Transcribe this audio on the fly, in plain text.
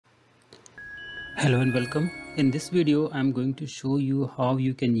Hello and welcome. In this video, I'm going to show you how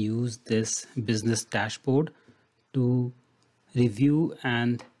you can use this business dashboard to review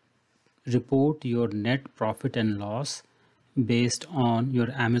and report your net profit and loss based on your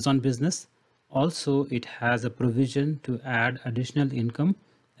Amazon business. Also, it has a provision to add additional income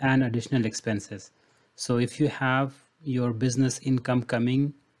and additional expenses. So if you have your business income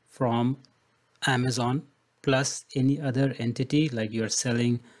coming from Amazon plus any other entity, like you're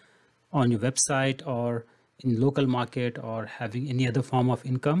selling on your website or in local market or having any other form of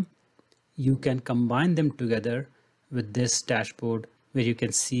income, you can combine them together with this dashboard where you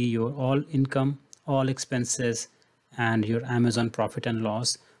can see your all income, all expenses, and your Amazon profit and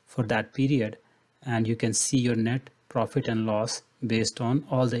loss for that period. And you can see your net profit and loss based on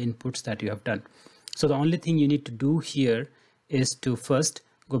all the inputs that you have done. So the only thing you need to do here is to first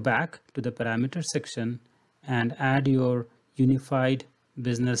go back to the parameter section and add your unified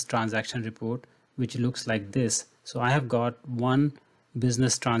business transaction report, which looks like this. So I have got one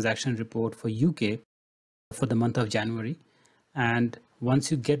business transaction report for UK for the month of January. And once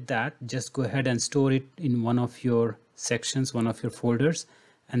you get that, just go ahead and store it in one of your sections, one of your folders,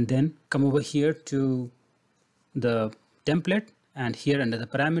 and then come over here to the template, and here under the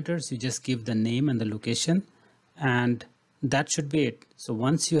parameters, you just give the name and the location, and that should be it. So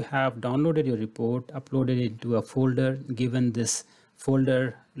once you have downloaded your report, uploaded it into a folder, given this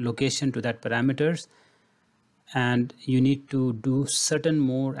folder location to that parameters, and you need to do certain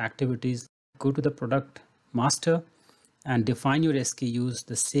more activities. Go to the product master and define your SKUs,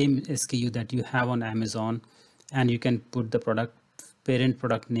 the same SKU that you have on Amazon, and you can put the parent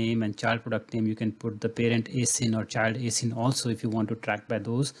product name and child product name. You can put the parent ASIN or child ASIN also if you want to track by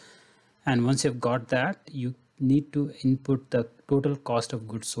those. And once you've got that, you need to input the total cost of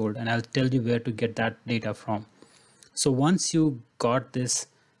goods sold, and I'll tell you where to get that data from. So once you got this,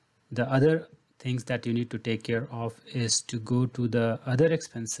 the other things that you need to take care of is to go to the other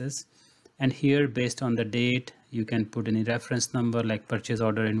expenses, and here based on the date you can put any reference number like purchase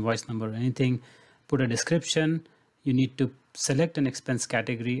order, invoice number, or anything. Put a description. You need to select an expense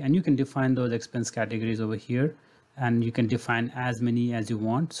category, and you can define those expense categories over here, and you can define as many as you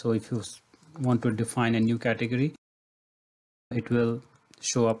want. So if you want to define a new category, it will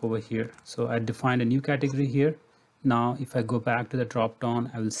show up over here. So I defined a new category here. Now if I go back to the drop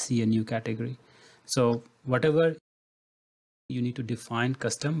down, I will see a new category. So whatever you need to define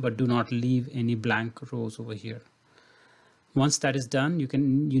custom, but do not leave any blank rows over here. Once that is done, you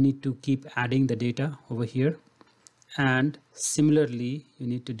need to keep adding the data over here, and similarly you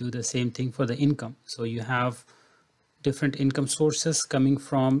need to do the same thing for the income. So you have different income sources coming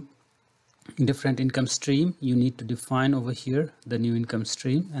from different income stream. You need to define over here the new income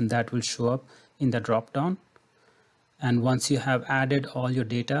stream, and that will show up in the drop down. And once you have added all your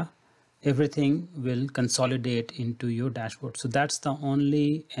data, everything will consolidate into your dashboard. So that's the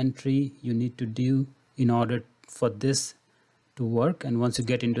only entry you need to do in order for this to work. And once you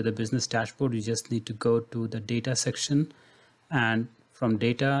get into the business dashboard, you just need to go to the data section, and from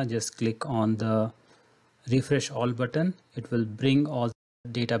data just click on the refresh all button. It will bring all the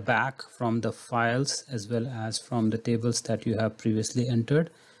data back from the files as well as from the tables that you have previously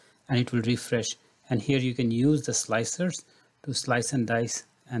entered, and it will refresh. And here you can use the slicers to slice and dice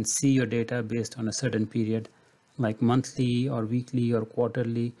and see your data based on a certain period, like monthly or weekly or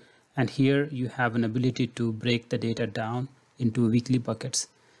quarterly. And here you have an ability to break the data down into weekly buckets,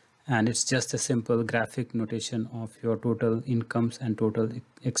 and it's just a simple graphic notation of your total incomes and total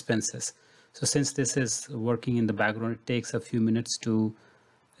expenses. So since this is working in the background, it takes a few minutes to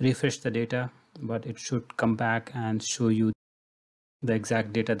refresh the data, but it should come back and show you the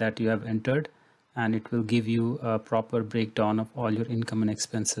exact data that you have entered, and it will give you a proper breakdown of all your income and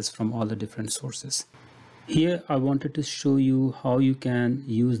expenses from all the different sources. Here I wanted to show you how you can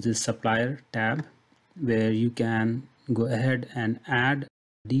use this supplier tab, where you can go ahead and add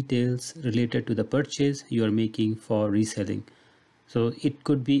details related to the purchase you are making for reselling. So it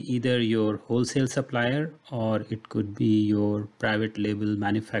could be either your wholesale supplier or it could be your private label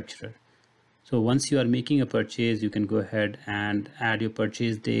manufacturer. So once you are making a purchase, you can go ahead and add your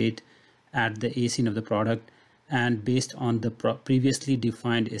purchase date, add the ASIN of the product, and based on the previously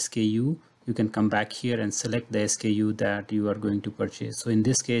defined SKU, you can come back here and select the SKU that you are going to purchase. So in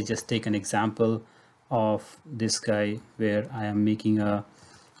this case, just take an example of this guy where I am making a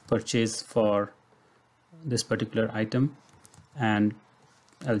purchase for this particular item, and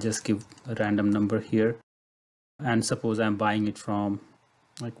I'll just give a random number here, and suppose I'm buying it from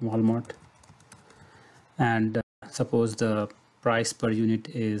like Walmart, and suppose the price per unit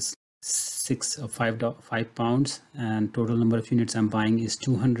is 5 pounds, and total number of units I'm buying is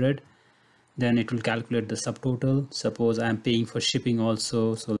 200, Then it will calculate the subtotal. Suppose I'm paying for shipping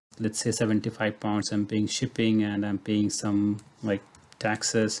also, so let's say 75 pounds I'm paying shipping, and I'm paying some like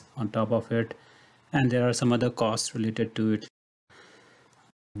taxes on top of it, and there are some other costs related to it,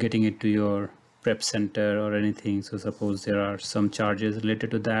 getting it to your prep center or anything. So suppose there are some charges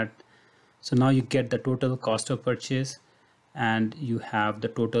related to that. So now you get the total cost of purchase, and you have the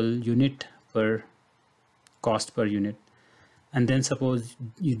total unit per cost per unit. And then suppose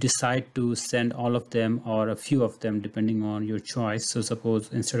you decide to send all of them or a few of them depending on your choice. So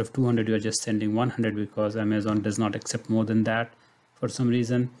suppose instead of 200 you are just sending 100 because Amazon does not accept more than that for some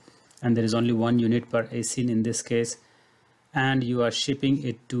reason, and there is only 1 unit per ASIN in this case, and you are shipping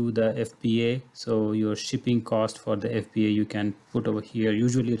it to the FBA. So your shipping cost for the FBA you can put over here.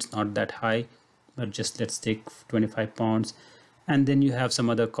 Usually it's not that high, but just let's take 25 pounds. And then you have some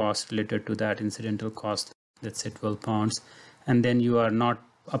other costs related to that, incidental cost, let's say 12 pounds. And then you are not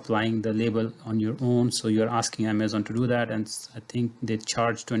applying the label on your own, so you're asking Amazon to do that, and I think they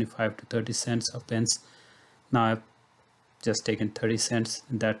charge 25 to 30 cents or pence. Now I've just taken 30 cents,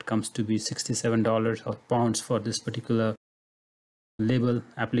 that comes to be $67 or pounds for this particular label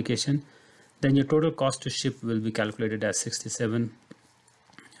application. Then your total cost to ship will be calculated as 67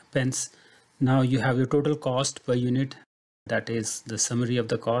 pence. Now you have your total cost per unit, that is the summary of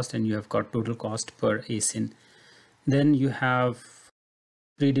the cost, and you have got total cost per ASIN. Then you have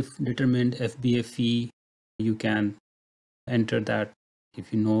predetermined FBA fee. You can enter that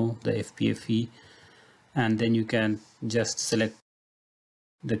if you know the FBA fee, and then you can just select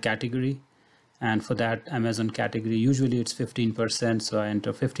the category, and for that Amazon category usually it's 15%, so I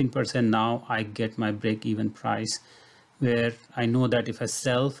enter 15%. Now I get my break-even price, where I know that if I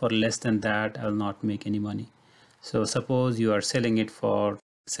sell for less than that I will not make any money. So suppose you are selling it for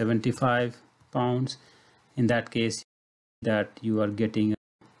 75 pounds, in that case that you are getting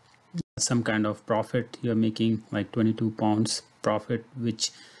some kind of profit. You're making like 22 pounds profit,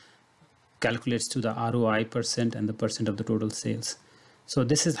 which calculates to the ROI percent and the percent of the total sales. So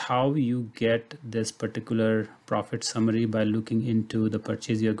this is how you get this particular profit summary, by looking into the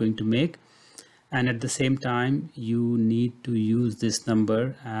purchase you're going to make, and at the same time you need to use this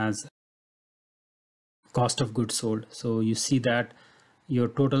number as cost of goods sold. So you see that your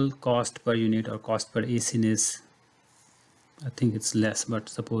total cost per unit or cost per ASIN is, I think it's less, but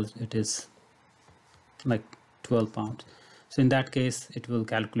suppose it is like 12 pounds. So in that case, it will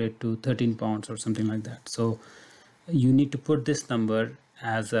calculate to 13 pounds or something like that. So you need to put this number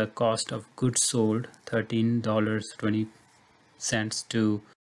as a cost of goods sold, $13.20 to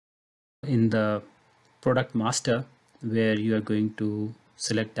in the product master, where you are going to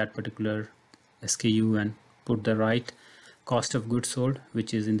select that particular SKU and put the right cost of goods sold,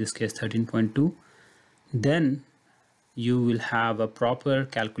 which is in this case 13.2. Then you will have a proper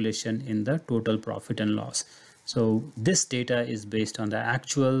calculation in the total profit and loss. So this data is based on the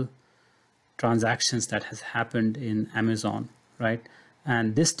actual transactions that has happened in Amazon, right?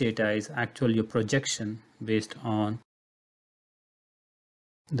 And this data is actually your projection based on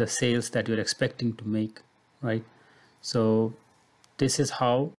the sales that you're expecting to make, right? So this is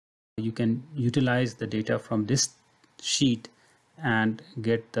how you can utilize the data from this sheet and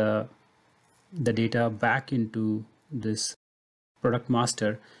get the data back into this product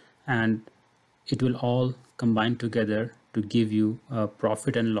master, and it will all combine together to give you a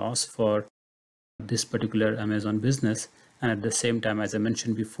profit and loss for this particular Amazon business. And at the same time, as I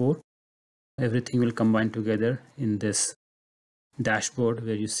mentioned before, everything will combine together in this dashboard,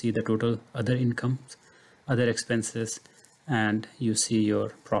 where you see the total other incomes, other expenses, and you see your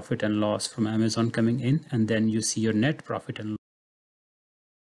profit and loss from Amazon coming in, and then you see your net profit and loss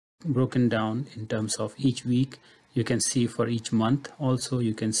broken down in terms of each week. You can see for each month, also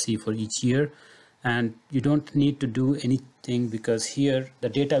you can see for each year, and you don't need to do anything because here the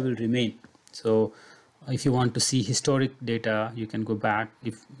data will remain. So if you want to see historic data, you can go back.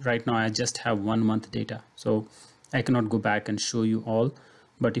 If right now I just have 1 month data, so I cannot go back and show you all,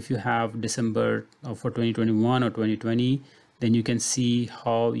 but if you have December for 2021 or 2020, then you can see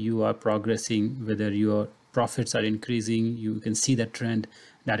how you are progressing, whether your profits are increasing. You can see the trend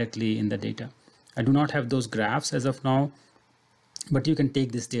directly in the data. I do not have those graphs as of now, but you can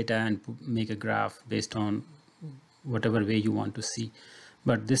take this data and make a graph based on whatever way you want to see.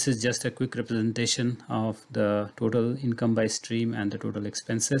 But this is just a quick representation of the total income by stream and the total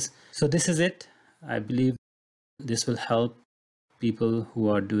expenses. So this is it. I believe this will help people who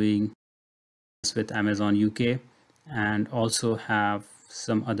are doing this with Amazon UK and also have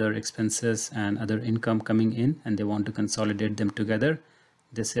some other expenses and other income coming in, and they want to consolidate them together.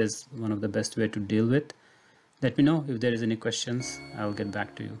 This is one of the best way to deal with. Let me know if there is any questions. I'll get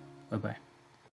back to you. Bye-bye.